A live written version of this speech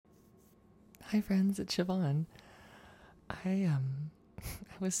Hi friends, it's Siobhan. I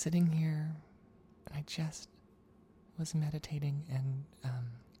was sitting here and I just was meditating and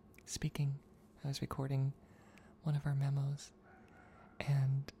speaking. I was recording one of our memos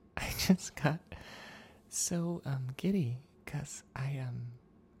and I just got so giddy because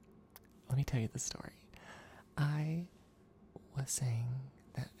let me tell you the story. I was saying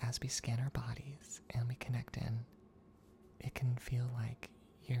that as we scan our bodies and we connect in, it can feel like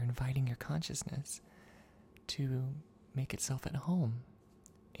you're inviting your consciousness to make itself at home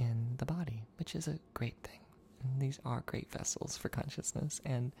in the body, which is a great thing. And these are great vessels for consciousness,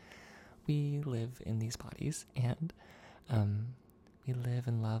 and we live in these bodies, and we live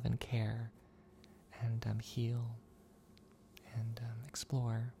and love and care and heal and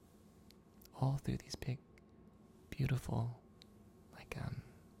explore all through these big, beautiful,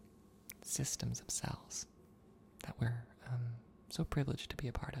 systems of cells that we're so privileged to be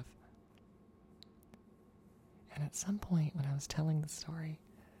a part of. And at some point when I was telling the story,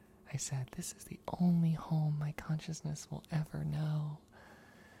 I said, this is the only home my consciousness will ever know,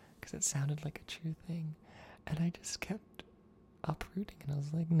 because it sounded like a true thing. And I just kept uprooting, and I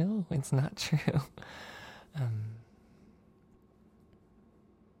was like, no, it's not true.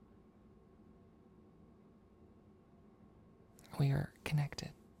 We are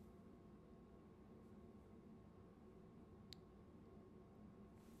connected.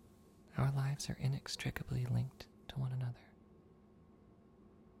 Our lives are inextricably linked to one another.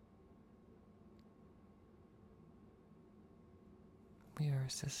 We are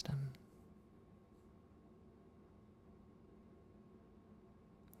a system.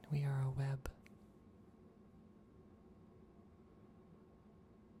 We are a web.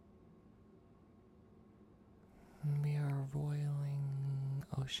 And we are a roiling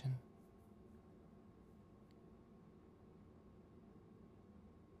ocean.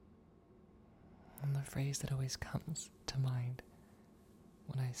 And the phrase that always comes to mind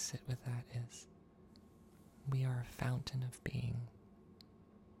when I sit with that is, we are a fountain of being.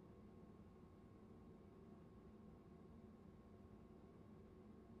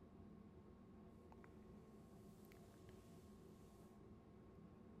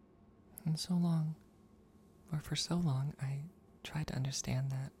 And for so long, I tried to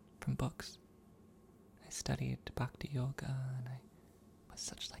understand that from books. I studied Bhakti Yoga, and I was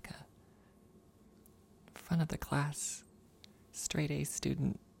such like a front of the class, straight A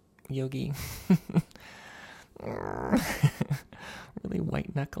student yogi. Really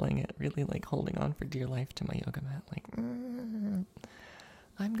white knuckling it, really holding on for dear life to my yoga mat,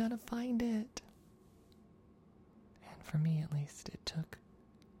 I'm gonna find it. And for me, at least, it took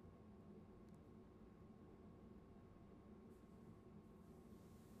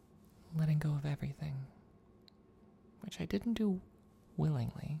letting go of everything, which I didn't do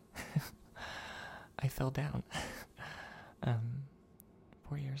willingly. I fell down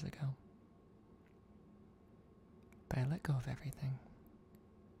 4 years ago. But I let go of everything.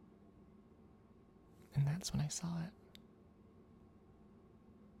 And that's when I saw it.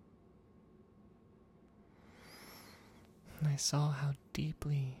 And I saw how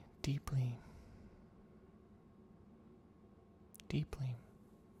deeply, deeply, deeply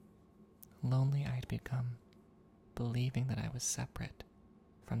lonely I'd become, believing that I was separate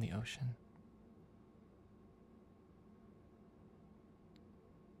from the ocean.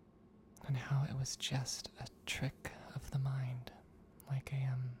 And how it was just a trick of the mind, like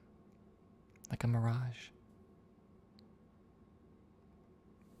a mirage.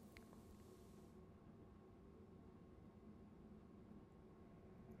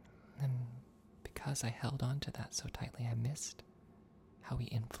 And because I held on to that so tightly, I missed how we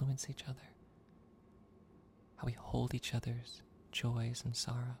influence each other, how we hold each other's joys and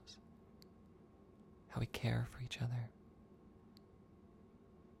sorrows, how we care for each other,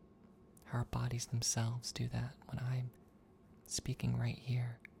 how our bodies themselves do that. When I'm speaking right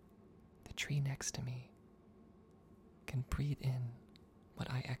here, the tree next to me can breathe in what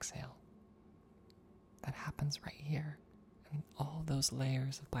I exhale. That happens right here. And all those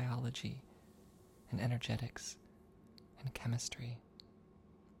layers of biology and energetics and chemistry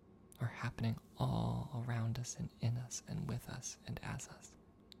are happening all around us and in us and with us and as us.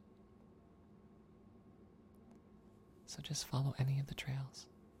 So just follow any of the trails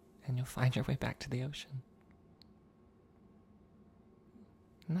and you'll find your way back to the ocean.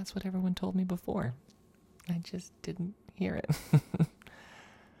 And that's what everyone told me before. I just didn't hear it.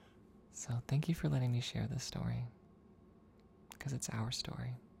 So thank you for letting me share this story, because it's our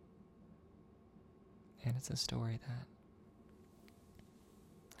story. And it's a story that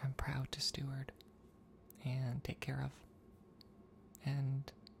I'm proud to steward and take care of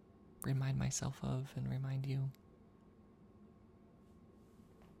and remind myself of and remind you.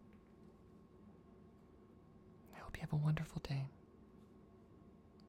 I hope you have a wonderful day.